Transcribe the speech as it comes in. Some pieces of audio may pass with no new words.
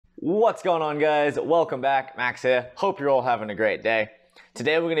What's going on, guys? Welcome back. Max here. Hope you're all having a great day.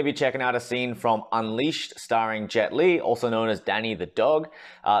 Today we're going to be checking out a scene from Unleashed starring Jet Li, also known as Danny the Dog.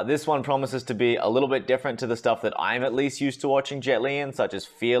 This one promises to be a little bit different to the stuff that I'm at least used to watching Jet Li in, such as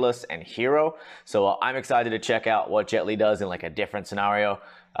Fearless and Hero. So I'm excited to check out what Jet Li does in like a different scenario.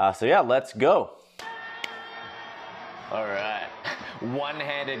 So yeah, let's go. All right.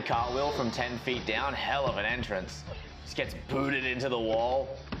 One-handed cartwheel from 10 feet down. Hell of an entrance. Just gets booted into the wall.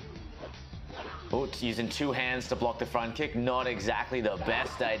 Oh, using two hands to block the front kick. Not exactly the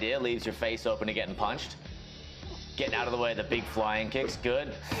best idea. Leaves your face open to getting punched. Getting out of the way of the big flying kicks.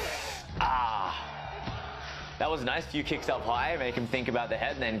 Good. Ah. That was nice. Few kicks up high. Make him think about the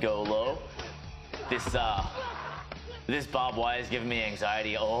head and then go low. This barbed wire is giving me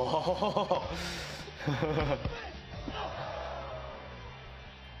anxiety. Oh.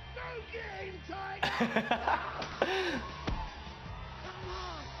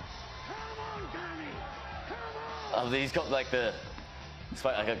 Oh, he's got like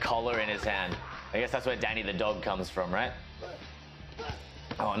like a collar in his hand. I guess that's where Danny the Dog comes from, right?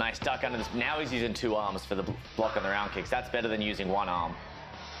 Oh, nice duck under this. Now he's using two arms for the block on the round kicks. That's better than using one arm.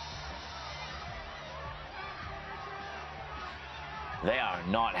 They are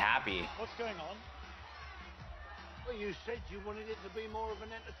not happy. What's going on? Well, you said you wanted it to be more of an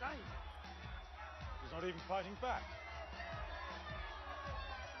entertainment. He's not even fighting back.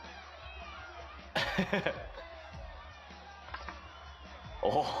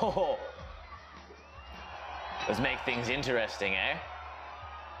 Oh, let's make things interesting, eh?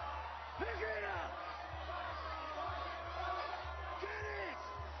 Pick it up! Get it!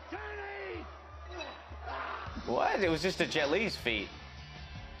 Danny! What? It was just a Jet Li's feet.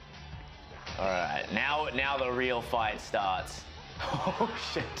 All right, now the real fight starts. Oh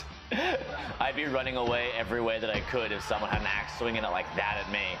shit! I'd be running away every way that I could if someone had an axe swinging it like that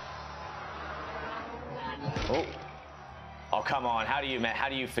at me. Oh. Oh, come on. How do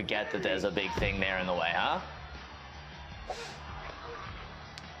you forget that there's a big thing there in the way, huh?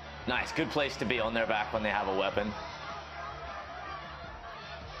 Nice. Good place to be on their back when they have a weapon.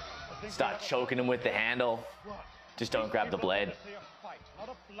 Start choking them with the handle. Just don't grab the blade.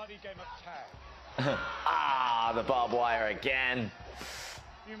 Ah, the barbed wire again.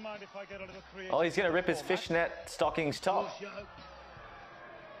 Oh, he's going to rip his fishnet stockings top.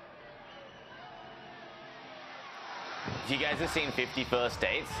 If you guys have seen 50 First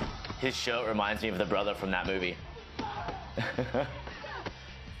Dates, his shirt reminds me of the brother from that movie.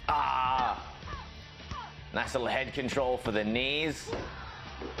 Ah! Nice little head control for the knees.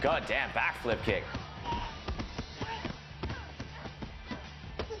 God damn, backflip kick.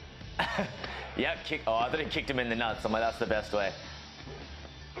 Yep, kick. Oh, I thought he kicked him in the nuts. I'm like, that's the best way.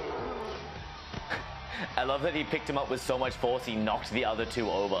 I love that he picked him up with so much force he knocked the other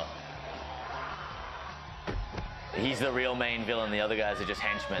two over. He's the real main villain, the other guys are just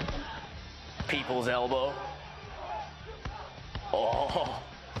henchmen. People's elbow. Oh.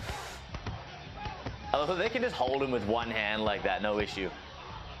 I love that they can just hold him with one hand like that, no issue.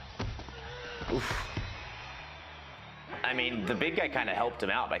 Oof. I mean, the big guy kind of helped him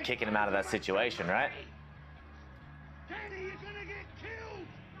out by kicking him out of that situation, right? Danny, you're gonna get killed!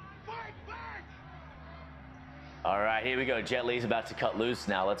 Fight back! All right, here we go. Jet Li's about to cut loose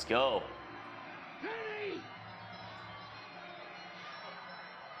now. Let's go.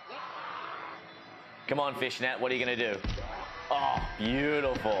 Come on, Fishnet, what are you going to do? Oh,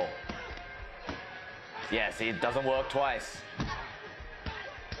 beautiful. Yeah, see, it doesn't work twice.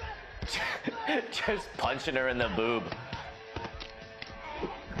 Just punching her in the boob.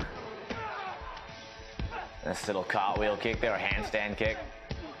 This little cartwheel kick there, a handstand kick.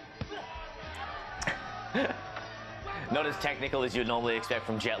 Not as technical as you'd normally expect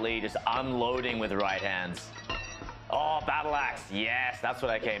from Jet Li, just unloading with right hands. Oh, battle axe. Yes, that's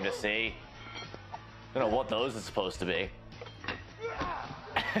what I came to see. I don't know what those are supposed to be.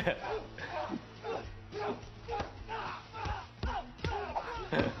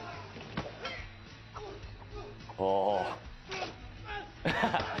 Oh.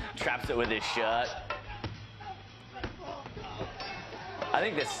 Traps it with his shirt. I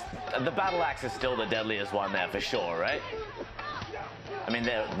think the battle axe is still the deadliest one there for sure, right? I mean,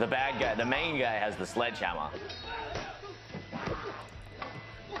 the bad guy, the main guy has the sledgehammer.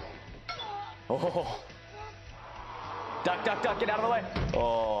 Oh. Duck, duck, duck, get out of the way.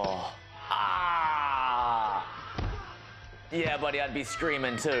 Oh. Ah. Yeah, buddy, I'd be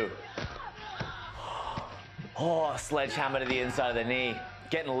screaming too. Oh, sledgehammer to the inside of the knee.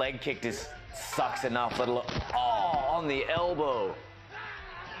 Getting leg kicked sucks enough. Oh, on the elbow.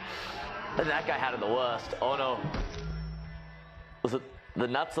 And that guy had it the worst. Oh no. Was it? The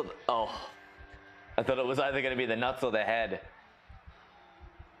nuts or oh. I thought it was either going to be the nuts or the head.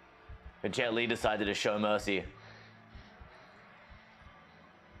 But Jet Li decided to show mercy.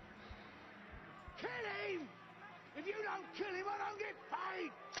 Kill him! If you don't kill him, I don't get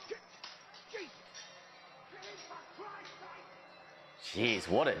paid! Jeez! Kill him for Christ's sake! Jeez,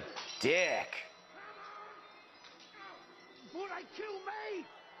 what a dick. Will they kill me?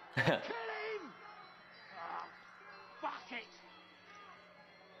 Kill him! Oh, fuck it!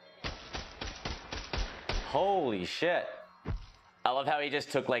 Holy shit. I love how he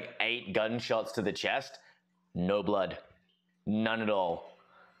just took like 8 gunshots to the chest. No blood. None at all.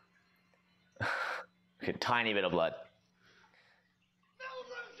 A tiny bit of blood.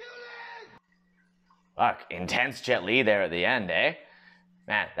 Fuck, intense Jet Li there at the end, eh?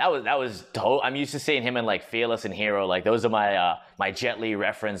 Man, that was I'm used to seeing him in like Fearless and Hero. Like those are my my Jet Li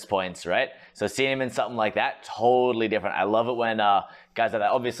reference points, right? So seeing him in something like that, totally different. I love it when guys like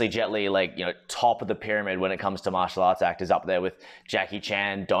that. Obviously Jet Li, like, you know, top of the pyramid when it comes to martial arts actors, up there with Jackie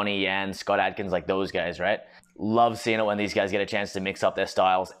Chan, Donnie Yen, Scott Adkins, like those guys, right? Love seeing it when these guys get a chance to mix up their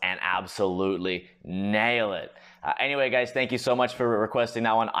styles and absolutely nail it. Anyway, guys, thank you so much for requesting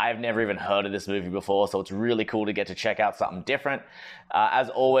that one. I've never even heard of this movie before, so it's really cool to get to check out something different.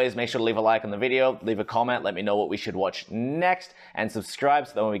 As always, make sure to leave a like on the video, leave a comment, let me know what we should watch next, and subscribe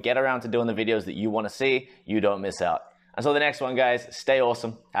so that when we get around to doing the videos that you want to see, you don't miss out. Until the next one, guys, stay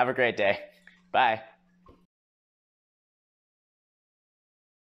awesome. Have a great day. Bye.